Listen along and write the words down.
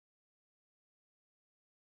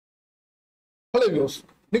Hello viewers.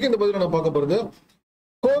 இன்னைக்கு இந்த பதில நான் பார்க்க போறது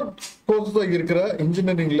கோர் கோர்ஸா இருக்கிற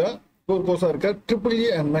இன்ஜினியரிங்ல கோர் கோர்ஸா இருக்க EEE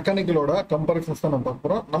and மெக்கானிக்கலோட கம்பேரிசன்ஸ் தான் நம்ம பார்க்க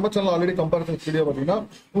போறோம். நம்ம சேனல் ஆல்ரெடி கம்பேரிசன்ஸ் வீடியோ பாத்தீங்கன்னா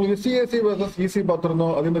உங்களுக்கு CSE versus EC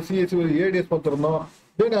பார்த்திருந்தோம். அதே மாதிரி CSE versus ADS பார்த்திருந்தோம்.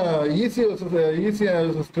 தென் EC versus EC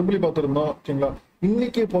versus EEE பார்த்திருந்தோம். ஓகேங்களா?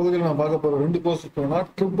 இன்னைக்கு பகுதியில் நான் பார்க்க போற ரெண்டு கோர்ஸ் இருக்குன்னா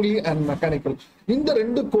EEE and மெக்கானிக்கல். இந்த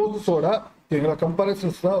ரெண்டு கோர்ஸோட ஓகேங்களா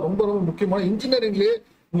கம்பேரிசன்ஸ் தான் ரொம்ப ரொம்ப முக்கியமான இன்ஜினியரிங்லயே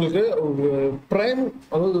உங்களுக்கு ஒரு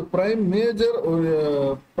பிரைம் மேஜர் ஒரு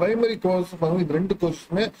பிரைமரி கோர்ஸ் இது ரெண்டு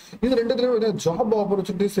கோர்ஸுமே இது ரெண்டுத்துலயும் ஜாப்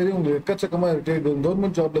ஆப்பர்ச்சுனிட்டி சரி உங்களுக்கு எக்கச்சக்கமா இருக்கு. இது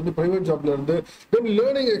கவர்மெண்ட் ஜாப்ல இருந்து பிரைவேட் ஜாப்ல இருந்து தென்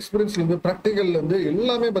லேர்னிங் எக்ஸ்பீரியன்ஸ்ல இருந்து ப்ராக்டிகல்ல இருந்து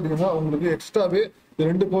எல்லாமே பாத்தீங்கன்னா உங்களுக்கு எக்ஸ்ட்ராவே இது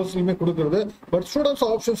ரெண்டு கோர்ஸ்லயுமே கொடுக்குறது. பட் ஸ்டூடெண்ட்ஸ்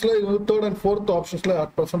ஆப்ஷன்ஸ்ல இது வந்து third and fourth ஆப்ஷன்ஸ்ல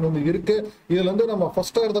at percent வந்து இருக்கு. இதுல இருந்து நம்ம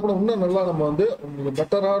ஃபர்ஸ்டா எடுத்த கூட இன்னும் நல்லா நம்ம வந்து உங்களுக்கு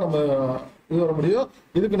பெட்டரா நம்ம இது வர முடியும்.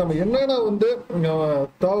 இதுக்கு நம்ம என்னென்ன வந்து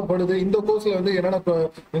தேவைப்படுது, இந்த கோர்ஸ்ல வந்து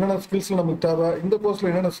என்னென்ன ஸ்கில்ஸ் நமக்கு தேவை, இந்த கோர்ஸ்ல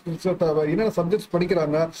என்னென்ன ஸ்கில்ஸ் தேவை, என்னென்ன சப்ஜெக்ட்ஸ்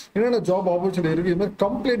படிக்கிறாங்க, என்னென்ன ஜாப் ஆப்பர்ச்சுனிட்டி இருக்கு, இது மாதிரி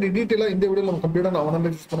கம்ப்ளீட் டீட்டெயிலா இந்த வீடியோ நம்ம கம்ப்ளீட்டா நான்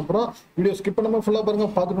அனலைஸ் பண்ண போறோம். வீடியோ ஸ்கிப் பண்ணாம ஃபுல்லா பாருங்க,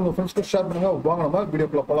 பார்த்துட்டு உங்க ஃப்ரெண்ட்ஸ்க்கு ஷேர் பண்ணுங்க. வாங்க நம்ம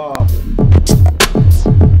வீடியோக்குள்ள போலாம்.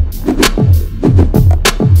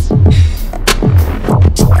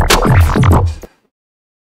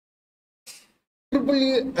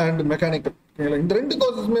 EEE and மெக்கானிக்கல் இந்த ரெண்டு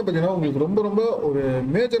கோர்ஸஸுமே பார்த்தீங்கன்னா உங்களுக்கு ரொம்ப ரொம்ப ஒரு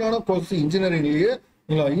மேஜரான கோர்ஸ் இன்ஜினியரிங்லயே.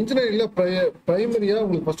 இன்ஜினியரிங்ல பிரைமரியா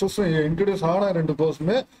உங்களுக்கு ஃபர்ஸ்ட் இன்ட்ரோடியூஸ் ஆன ரெண்டு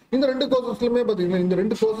கோர்ஸுமே இந்த ரெண்டு கோர்சஸ்லுமே பார்த்தீங்கன்னா இந்த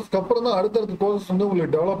ரெண்டு கோர்ஸஸ்க்கு அப்புறம் தான் அடுத்தடுத்த கோர்சஸ் வந்து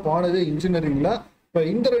உங்களுக்கு டெவலப் ஆனது இன்ஜினியரிங்ல. இப்போ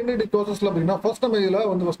இந்த ரெண்டு கோர்சஸ்ல பார்த்தீங்கன்னா ஃபர்ஸ்ட் நம்ம இதில்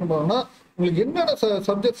வந்து ஃபர்ஸ்ட் பார்த்தோம்னா உங்களுக்கு என்னென்ன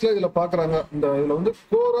சப்ஜெக்ட்ஸ்ல இதில் பார்க்குறாங்க, இதில் வந்து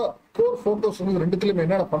கோர் ஃபோக்கஸ் வந்து ரெண்டுத்துலையுமே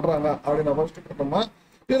என்னென்ன பண்ணுறாங்க அப்படின்னு ஃபர்ஸ்ட் பார்த்தோம்னா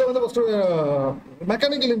இதுல வந்து ஃபர்ஸ்ட்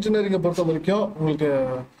மெக்கானிக்கல் இன்ஜினியரிங்கை பொறுத்த வரைக்கும் உங்களுக்கு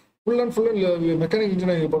ஃபுல் அண்ட் மெக்கானிக்கல்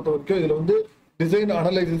இன்ஜினியரிங் பொறுத்த வரைக்கும் இதுல வந்து டிசைன்,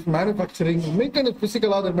 அனலைசிஸ், மேனுஃபேக்சரிங், மெக்கானிக்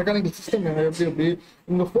பிசிக்கலா மெக்கானிக்கல் சிஸ்டம் எப்படி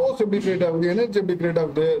உங்க ஃபோர்ஸ் எப்படி கிரியேட் ஆகுது, எனர்ஜி எப்படி கிரியேட்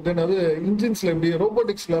ஆகுது, தென் அது இன்ஜின்ஸ்ல எப்படி,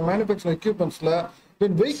 ரோபோட்டிக்ஸ்ல, மேனுஃபேக்சரிங் எக்யூப்மெண்ட்ஸ்ல,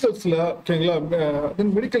 தென் வெஹிக்கல்ஸ்ல, ஓகேங்களா,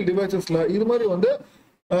 தென் மெடிக்கல் டிவைசஸ்ல, இது மாதிரி வந்து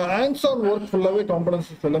ஹேண்ட்ஸ் ஆன் ஒர்க் ஃபுல்லாவே காம்பனன்ட்ஸ்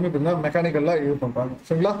எல்லாமே பார்த்தீங்கன்னா மெக்கானிக்கல்லா யூஸ் பண்றாங்க.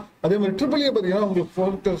 சரிங்களா? அதே மாதிரி EEE பார்த்தீங்கன்னா உங்களுக்கு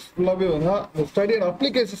ஃபோக்கஸ் ஃபுல்லாவே வந்து study and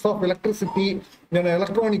applications of electricity,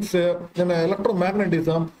 electronics, electro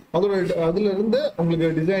magnetism, அதுல இருந்து உங்களுக்கு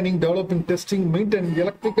designing, developing, testing, maintaining,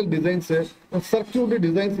 electrical designs, circuit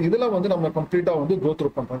designs இதெல்லாம் வந்து நம்ம கம்ப்ளீட்டா வந்து கோ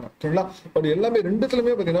த்ரூ பண்றாங்க. ஓகேங்களா? பட் எல்லாமே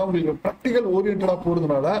ரெண்டுத்துலயுமே பார்த்தீங்கன்னா உங்களுக்கு ப்ராக்டிகல் ஓரியன்டா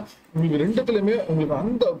போறதுனால உங்களுக்கு ரெண்டுத்துலயுமே உங்களுக்கு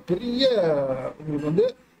அந்த பெரிய உங்களுக்கு வந்து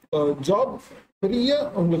ஜாப் பெரிய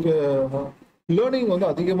உங்களுக்கு லேர்னிங் வந்து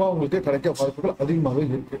அதிகமா உங்களுக்கு கிடைக்க வாய்ப்புகள் அதிகமாகவே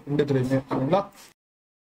இருக்கு ரெண்டுத்துலயுமே. சரிங்களா?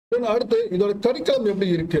 அடுத்து இதோட கரிக்குலம் எப்படி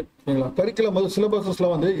இருக்கு, கரிக்குலம் வந்து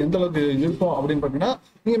சிலபஸஸ்லாம் வந்து எந்த அளவுக்கு இருக்கும் அப்படின்னு பாத்தீங்கன்னா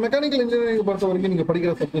நீங்க மெக்கானிக்கல் இன்ஜினியரிங் பொறுத்த வரைக்கும் நீங்க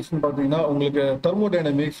படிக்கிற சப்ஜெக்ட்ஸ் பாத்தீங்கன்னா உங்களுக்கு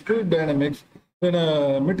தெர்மோடைனமிக்ஸ், ஃப்ளூயிட் டைனமிக்ஸ், தென்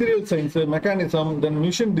மெட்டீரியல் சயின்ஸ், மெக்கானிசம், தென்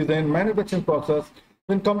machine design, manufacturing process,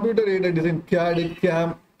 then computer aided design, CAD,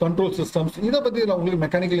 CAM, control systems, இதை பத்தி உங்களுக்கு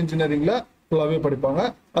மெக்கானிக்கல் இன்ஜினியரிங்ல ஃபுல்லாவே படிப்பாங்க.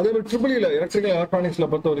 அதே மாதிரி EEE எலக்ட்ரிக்கல் எலக்ட்ரானிக்ஸ்ல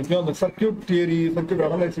பொறுத்த வரைக்கும் அந்த circuit theory, circuit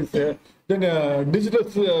analysis, then digital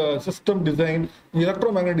system design, electro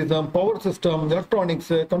magnetism, power system,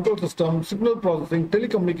 electronics, control system, signal processing,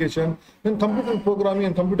 telecommunication, then computer programming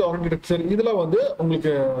and computer architecture, இதெல்லாம் வந்து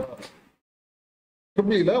உங்களுக்கு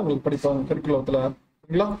EEE உங்களுக்கு படிப்பாங்க கரிக்குலத்துல.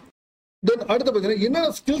 சரிங்களா? தென் அடுத்து பார்த்தீங்கன்னா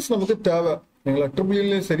என்னென்ன ஸ்கில்ஸ் நமக்கு தேவை,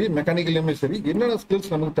 EEEலயும் சரி மெக்கானிக்கல்லையுமே சரி என்னென்ன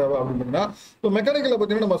ஸ்கில்ஸ் நமக்கு தேவை அப்படின்னா இப்போ மெக்கானிக்கல்ல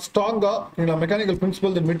பார்த்தீங்கன்னா நம்ம ஸ்ட்ராங்கா மெக்கானிக்கல்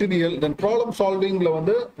பிரின்சிபல், தென் மெட்டீரியல், தென் ப்ராப்ளம் சால்விங்ல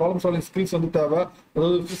வந்து ப்ராப்ளம் சால்விங் ஸ்கில்ஸ் வந்து தேவை.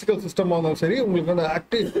 அதாவது பிசிக்கல் சிஸ்டமாக இருந்தாலும் சரி, உங்களுக்கு வந்து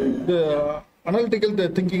ஆக்டிவ் அனாலிட்டிக்கல்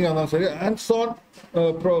திங்கிங்காக இருந்தாலும் சரி, ஹேண்ட்ஸ் ஆன்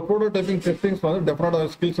ப்ரோட்டோடைப்பிங் டெஸ்டிங்ஸ் வந்து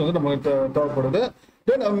டெஃபினட்டாக ஸ்கில்ஸ் வந்து நமக்கு தேவைப்படுது.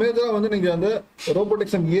 தென் மேஜரா வந்து நீங்க அந்த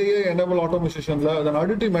robotics and AI enable ஆட்டோமேஷன்ல, then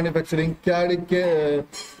additive manufacturing, CAD,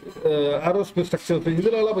 aerospace structures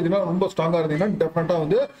இதுலலாம் பார்த்தீங்கன்னா ரொம்ப ஸ்ட்ராங்கா இருந்தீங்கன்னா டெஃபினட்டா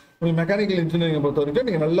வந்து மெக்கானிக்கல் இன்ஜினியரிங் பொறுத்த வரைக்கும்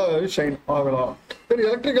நீங்க நல்லா ஷைன் ஆகலாம். தென்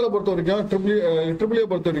எலக்ட்ரிக்கலை பொறுத்த வரைக்கும் EEE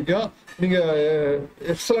பொறுத்த வரைக்கும் நீங்க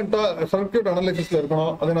எக்ஸலண்டா சர்க்யூட் அனலைசிஸ்ல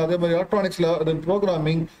இருக்கணும். அதே மாதிரி எலக்ட்ரானிக்ஸ்ல, தென்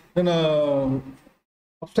ப்ரோக்ராமிங், தென்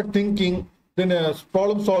அப்ஸ்ட்ராக்ட் திங்கிங், தென்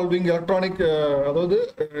ப்ராப்ளம் சால்விங், எலக்ட்ரானிக் அதாவது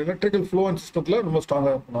எலக்ட்ரிக்கல் ஃப்ளோ அண்ட் சிஸ்டத்துல ரொம்ப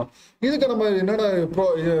ஸ்ட்ராங்கா இருக்கணும். இதுக்கு நம்ம என்னென்ன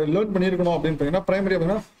லேர்ன் பண்ணியிருக்கணும் அப்படின்னு பார்த்தீங்கன்னா பிரைமரி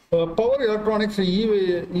அப்படின்னா பவர் எலக்ட்ரானிக்ஸ்,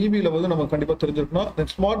 இவில வந்து நம்ம கண்டிப்பா தெரிஞ்சிருக்கணும்.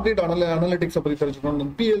 தென் ஸ்மார்ட் கிரிட் அனலிட்டிக்ஸை பத்தி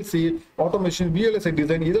தெரிஞ்சுக்கணும். PLC, ஆட்டோமேஷன், VLSI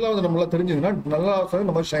டிசைன் இதெல்லாம் வந்து நம்மளால தெரிஞ்சதுன்னா நல்லா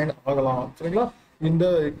நம்ம ஷைன் ஆகலாம். சரிங்களா?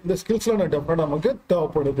 இந்த ஸ்கில்ஸ்லாம் டெஃபினட்டா நமக்கு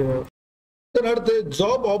தேவைப்படுது. அடுத்து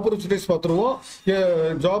ஜாப் ஆப்பர்ச்சுனிட்டிஸ் பார்த்துருவோம்.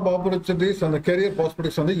 ஜாப் ஆப்பர்ச்சுனிட்டிஸ் அந்த கெரியர்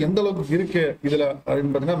பாசிபிலிட்டிஸ் வந்து எந்த அளவுக்கு இருக்கு இதுல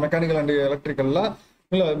அப்படின்னு பார்த்தீங்கன்னா மெக்கானிக்கல் அண்ட் எலக்ட்ரிக்கல்ல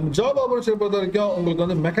இல்ல ஜாப் ஆப்பர்ச்சுனிட்டி பொறுத்த வரைக்கும் உங்களுக்கு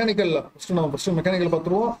வந்து மெக்கானிக்கல் ஃபர்ஸ்ட் மெக்கானிக்கல்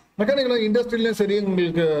பார்த்துருவோம். மெக்கானிக்கல் இண்டஸ்ட்ரியிலும் சரி,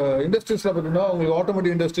 உங்களுக்கு இண்டஸ்ட்ரீஸ்ல பார்த்தீங்கன்னா உங்களுக்கு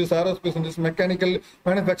automotive industries, aerospace industries, mechanical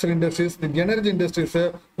manufacturing industries, energy industries,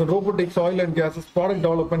 robotics, oil and cases, product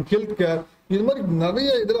development, health care, இது மாதிரி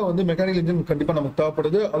நிறைய இதில் வந்து மெக்கானிக்கல் இன்ஜின் கண்டிப்பாக நமக்கு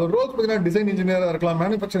தேவைப்படுது. அது ரோல்ஸ் பார்த்தீங்கன்னா டிசைன் இன்ஜினியராக இருக்கலாம்,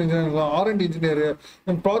 மேனுஃபேக்சரிங் இன்ஜினியர் இருக்கலாம், R&D engineer,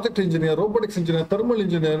 project engineer, robotics engineer, thermal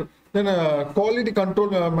engineer, தென் குவாலிட்டி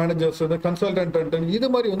கண்ட்ரோல் மேனேஜர்ஸ், கன்சல்டன்ட், இது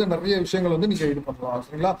மாதிரி வந்து நிறைய விஷயங்கள் வந்து நீங்க இது பண்ணலாம்.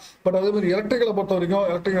 சரிங்களா? பட் அதே மாதிரி எலக்ட்ரிக்கலை பொறுத்த வரைக்கும்,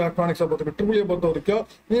 எலக்ட்ரிக்கல் எலக்ட்ரானிக்ஸை பொறுத்த வரைக்கும், EEE பொறுத்த வரைக்கும்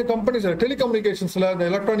நீங்க கம்பெனிஸ் டெலிகம்யூனிகேஷன்ஸ்ல இந்த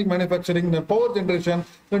electronic manufacturing, power generation,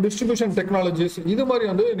 distribution technologies, இது மாதிரி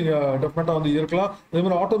வந்து நீங்க டெஃபினட்டா வந்து இருக்கலாம். அதே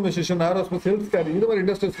மாதிரி ஆட்டோமேஷன், ஏரோஸ்பேஸ், ஹெல்த் கேர், இது மாதிரி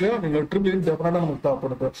இண்டஸ்ட்ரீஸ்லயும் நீங்க EEE டெஃபினட்டா நமக்கு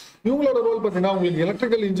தேவைப்படுது. இவங்களோட ரோல் பார்த்தீங்கன்னா உங்களுக்கு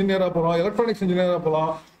எலக்ட்ரிக்கல் இன்ஜினியரா போகலாம், எலக்ட்ரானிக்ஸ் இன்ஜினியரா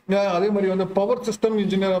போகலாம், அதே மாதிரி வந்து பவர் சிஸ்டம்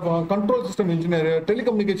இன்ஜினியரா போகலாம், control system engineer,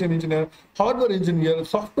 telecommunication engineer, hardware engineer,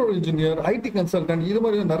 software engineer, IT consultant, இது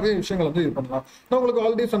மாதிரி நிறைய விஷயங்கள் வந்து இது பண்ணலாம். நான் உங்களுக்கு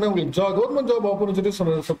ஆல்ரெடி சொன்னேன், உங்களுக்கு கவர்மெண்ட் ஜாப் ஆப்பர்ச்சுனிட்டிஸ்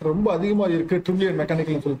ரொம்ப அதிகமா இருக்கு EEE அண்ட்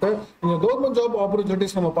மெக்கானிக்கல் சொல்லிட்டு. நீங்க கவர்மெண்ட் ஜாப்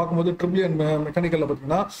ஆப்பர்ச்சுனிட்டிஸ் நம்ம பார்க்கும்போது EEE அண்ட் மெக்கானிக்கல்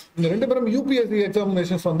பார்த்தீங்கன்னா இந்த ரெண்டு பேரும் UPSC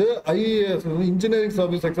எக்ஸாமினேஷன்ஸ் வந்து IAS இன்ஜினியரிங்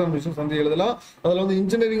சர்வீஸ் எக்ஸாமினேஷன்ஸ் வந்து எழுதலாம். அதுல வந்து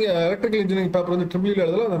இன்ஜினியரிங் எலக்ட்ரிக்கல் இன்ஜினியரிங் பேப்பர் வந்து EEE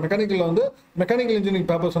எழுதலாம், அந்த மெக்கானிக்கல் வந்து மெக்கானிக்கல்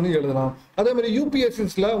இன்ஜினியரிங் பேப்பர்ஸ் வந்து எழுதலாம். அதே மாதிரி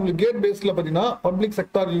UPSCல உங்களுக்கு கேட் பேஸ்ல பாத்தீங்கன்னா பப்ளிக்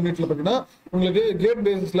செக்டார் யூனிட்ல பாத்தீங்கன்னா உங்களுக்கு கேட்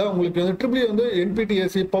பேசிஸ்ல உங்களுக்கு வந்து EEE வந்து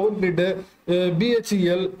NPTAC, power grid,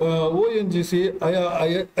 BHEL, ONGC,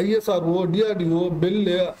 ISRO, DRDO, bell,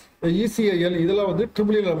 ECIL, இதெல்லாம் வந்து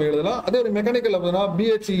EEE நம்ம எழுதலாம். அதே ஒரு மெக்கானிக்கல் அப்படின்னா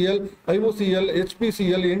BHEL, IOCL,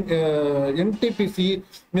 HPCL, NTPC,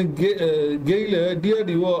 GAIL,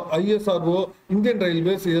 DRDO, ISRO, Indian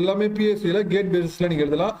railways, எல்லாமே PSCல கேட் பேசிஸ்ல நீங்க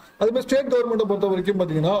எழுதலாம். அதே மாதிரி ஸ்டேட் கவர்மெண்ட்டை பொறுத்த வரைக்கும்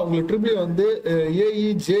பாத்தீங்கன்னா உங்களுக்கு EEE வந்து AE,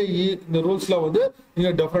 JE இந்த ரூல்ஸ்லாம் வந்து நீங்க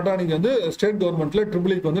டெஃபினட்டா நீங்க வந்து ஸ்டேட் கவர்மெண்ட்ல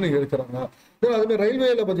EEEக்கு வந்து நீங்க எடுக்கிறாங்க. அதே மாதிரி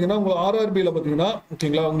ரயில்வேல பாத்தீங்கன்னா உங்களுக்கு RRBல பாத்தீங்கன்னா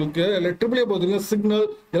ஓகேங்களா, உங்களுக்கு EEE பாத்தீங்கன்னா சிக்னல்,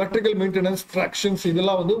 எலக்ட்ரிக்கல் மெயின்டெனன்ஸ், ட்ராக்ஷன்ஸ்,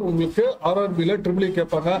 இதெல்லாம் வந்து உங்களுக்கு RRBல EEE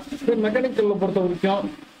கேட்பாங்க. மெக்கானிக்கல்ல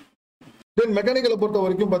பொறுத்த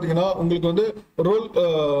வரைக்கும் பாத்தீங்கன்னா உங்களுக்கு வந்து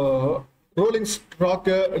rolling stock,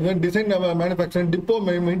 design manufacturing, depot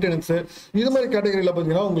maintenance, இது மாதிரி கேட்டகரியில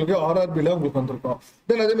பாத்தீங்கன்னா உங்களுக்கு RRBல உங்களுக்கு வந்திருக்கும்.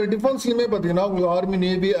 தென் அதே மாதிரி டிஃபென்ஸ்லயுமே பாத்தீங்கன்னா உங்களுக்கு ஆர்மி,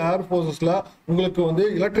 நேவி, ஏர் போர்சஸ்ல உங்களுக்கு வந்து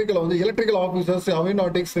எலக்ட்ரிக்கல் ஆஃபீஸர்ஸ்,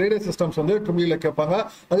 அவினாட்டிக்ஸ், ரேடியோ சிஸ்டம்ஸ் வந்து EEEல கேட்பாங்க.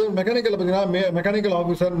 அதே மெக்கானிக்கல் பாத்தீங்கன்னா mechanical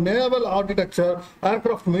officer, naval architecture,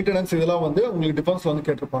 aircraft maintenance, இதெல்லாம் வந்து உங்களுக்கு டிஃபென்ஸ்ல வந்து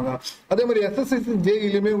கேட்டிருப்பாங்க. அதே மாதிரி SSC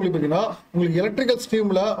JEலுமே உங்களுக்கு பாத்தீங்கன்னா உங்களுக்கு எலக்ட்ரிக்கல்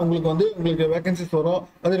ஸ்ட்ரீம்ல உங்களுக்கு வேகன்சிஸ் வரும்.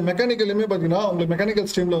 அதே மெக்கானிக்கலுமே பாத்தீங்கன்னா உங்களுக்கு மெக்கானிக்கல்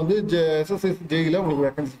ஸ்ட்ரீம்ல வந்து SSC JEல உங்களுக்கு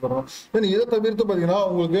வேகன்சிஸ் வரும். தென் இதை தவிர்த்து பாத்தீங்கன்னா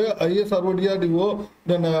உங்களுக்கு ISRO, DRDO,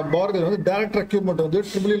 தென் பாரத் வந்து டைரக்டர் எக்யூப்மெண்ட் வந்து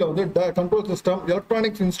EEEல வந்து கண்ட்ரோல் சிஸ்டம்,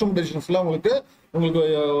 எலக்ட்ரானிக்ஸ் இன்ஸ்ட்ருமெண்டேஷன்ஸ்லாம் உங்களுக்கு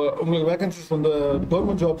வேகன்சிஸ் வந்து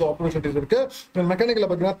கவர்மெண்ட் ஜாப் ஆப்பர்ச்சுனிட்டிஸ் இருக்கு. மெக்கானிக்கல்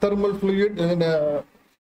பாத்தீங்கன்னா தெர்மல், ஃப்ளூயிட்,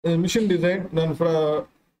 மிஷின்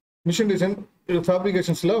டிசைன்,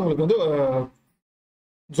 ஃபேப்ரிகேஷன்ஸ்ல உங்களுக்கு வந்து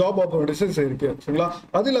ஜாப் ஆப்பர்ச்சுனிட்டிஸ் இருக்கு. சரிங்களா?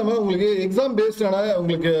 அது இல்லாம உங்களுக்கு எக்ஸாம் பேஸ்டான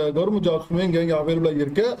உங்களுக்கு கவர்மெண்ட் ஜாப்ஸுமே இங்க அவைலபிளா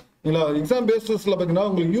இருக்கு. எக்ஸாம் பேசிஸ்ல பாத்தீங்கன்னா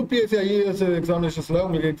உங்களுக்கு UPSC, IAS எக்ஸாமினேஷன்ஸ்ல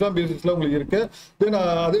உங்களுக்கு எக்ஸாம் பேசிஸ்ல உங்களுக்கு இருக்கு. தென்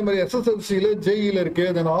அதே மாதிரி SSLCல JEல இருக்கு,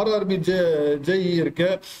 தென் RRB JE இருக்கு,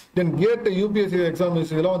 தென் கேட் UPSC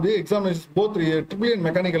எக்ஸாமினேஷன், இதெல்லாம் வந்து examination both EEE and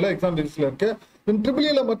மெக்கானிக்கல்ல exam பேசிஸ்ல இருக்கு. தென்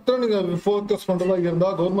EEEல மட்டும் நீங்க ஃபோக்கஸ் பண்றதா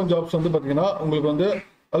இருந்தா கவர்மெண்ட் ஜாப்ஸ் வந்து பாத்தீங்கன்னா உங்களுக்கு வந்து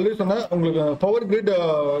ஆல்ரெடி சொன்ன உங்களுக்கு பவர் கிரிட்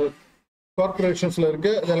கார்பரேஷன்ஸ்ல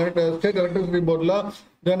இருக்கு, ஸ்டேட் எலக்ட்ரிசிட்டி போர்ட்ல,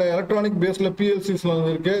 தென் எலக்ட்ரானிக் பேஸ்ல PLCஸ்ல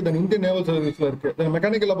இருக்கு, தென் இந்தியன் நேவல் சர்வீஸ்ல இருக்கு. தென்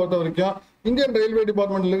மெக்கானிக்கலை பொறுத்த வரைக்கும் இந்தியன் ரயில்வே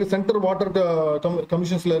டிபார்ட்மெண்ட்ல இருக்கு, சென்ட்ரல் வாட்டர்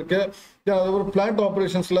கமிஷன்ஸ்ல இருக்கு, அதுக்கப்புறம் பிளான்ட்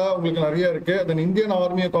ஆபரேஷன்ஸ்ல உங்களுக்கு நிறைய இருக்கு, தென் இந்தியன்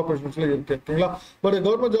ஆர்மி கார்பரேஷன்ஸ்ல இருக்கு. ஓகேங்களா? பட்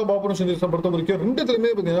கவர்மெண்ட் ஜாப் ஆப்பர்ச்சுனிட்டிஸ் பொறுத்த வரைக்கும்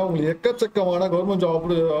ரெண்டுத்துலயுமே பாத்தீங்கன்னா உங்களுக்கு எக்கச்சக்கமான கவர்மெண்ட்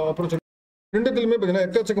ஜாப் ஆப்பர்ச்சுனிட்டி ரெண்டுத்துலயுமே பாத்தீங்கன்னா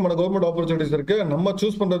எக்கச்சக்கமான கவர்மெண்ட் ஆப்பர்ச்சுனிட்டிஸ் இருக்கு. நம்ம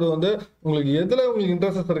சூஸ் பண்றது வந்து உங்களுக்கு எதுல உங்களுக்கு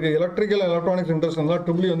இன்ட்ரெஸ்ட் இருக்கு, எலக்ட்ரிக்கல், எலக்ட்ரானிக்ஸ் இன்ட்ரெஸ்ட் இருந்தா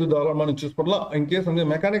EEE வந்து தாராளமா சூஸ் பண்ணலாம். இன்கேஸ் வந்து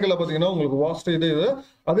மெக்கானிக்கல்ல பாத்தீங்கன்னா உங்களுக்கு வாஸ்ட் இது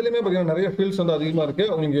அதுலயுமே பாத்தீங்கன்னா நிறைய ஃபீல்ட்ஸ் வந்து அதிகமா இருக்கு.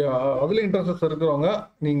 உங்களுக்கு அதுல இன்ட்ரெஸ்ட் இருக்கிறவங்க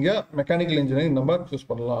நீங்க மெக்கானிக்கல் இன்ஜினியரிங் நம்ம சூஸ்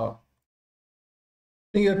பண்ணலாம்.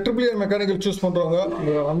 நீங்க EEE மெக்கானிக்கல் சூஸ்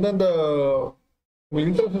பண்றவங்க அந்தந்த உங்களுக்கு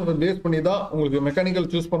இன்ட்ரெஸ்ட் பேஸ் பண்ணி தான் உங்களுக்கு மெக்கானிக்கல்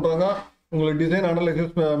சூஸ் பண்றாங்க. உங்களுக்கு டிசைன்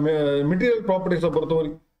அனலைசிஸ், மெட்டீரியல் ப்ராப்பர்ட்டிஸை பொறுத்த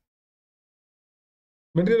வரைக்கும்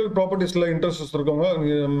மெட்டீரியல் ப்ராப்பர்ட்டிஸ்ல இன்ட்ரெஸ்ட்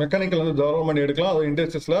இருக்கவங்க மெக்கானிக்கல் வந்து தாராளமாக எடுக்கலாம். அது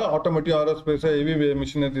இண்டஸ்ட்ரீஸ்ல ஆட்டோமேட்டிவ், ஏரோஸ்பேஸ், ஹெவி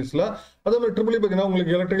மிஷினரிஸ்ல. அதே மாதிரி EEE பார்த்தீங்கன்னா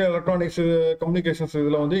உங்களுக்கு எலக்ட்ரிக்கல், எலக்ட்ரானிக்ஸ், கம்யூனிகேஷன்ஸ்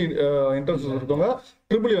இதில் வந்து இன்ட்ரெஸ்ட் இருக்கவங்க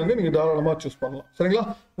EEE வந்து நீங்க தாராளமாக சூஸ் பண்ணலாம். சரிங்களா?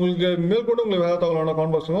 உங்களுக்கு மேற்கொண்டு உங்களுக்கு வேற தகவலான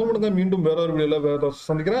கான்வர்சேஷன் மீண்டும் வேற ஒரு வீடியோல வேற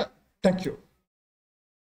சந்திக்கிறேன். தேங்க்யூ.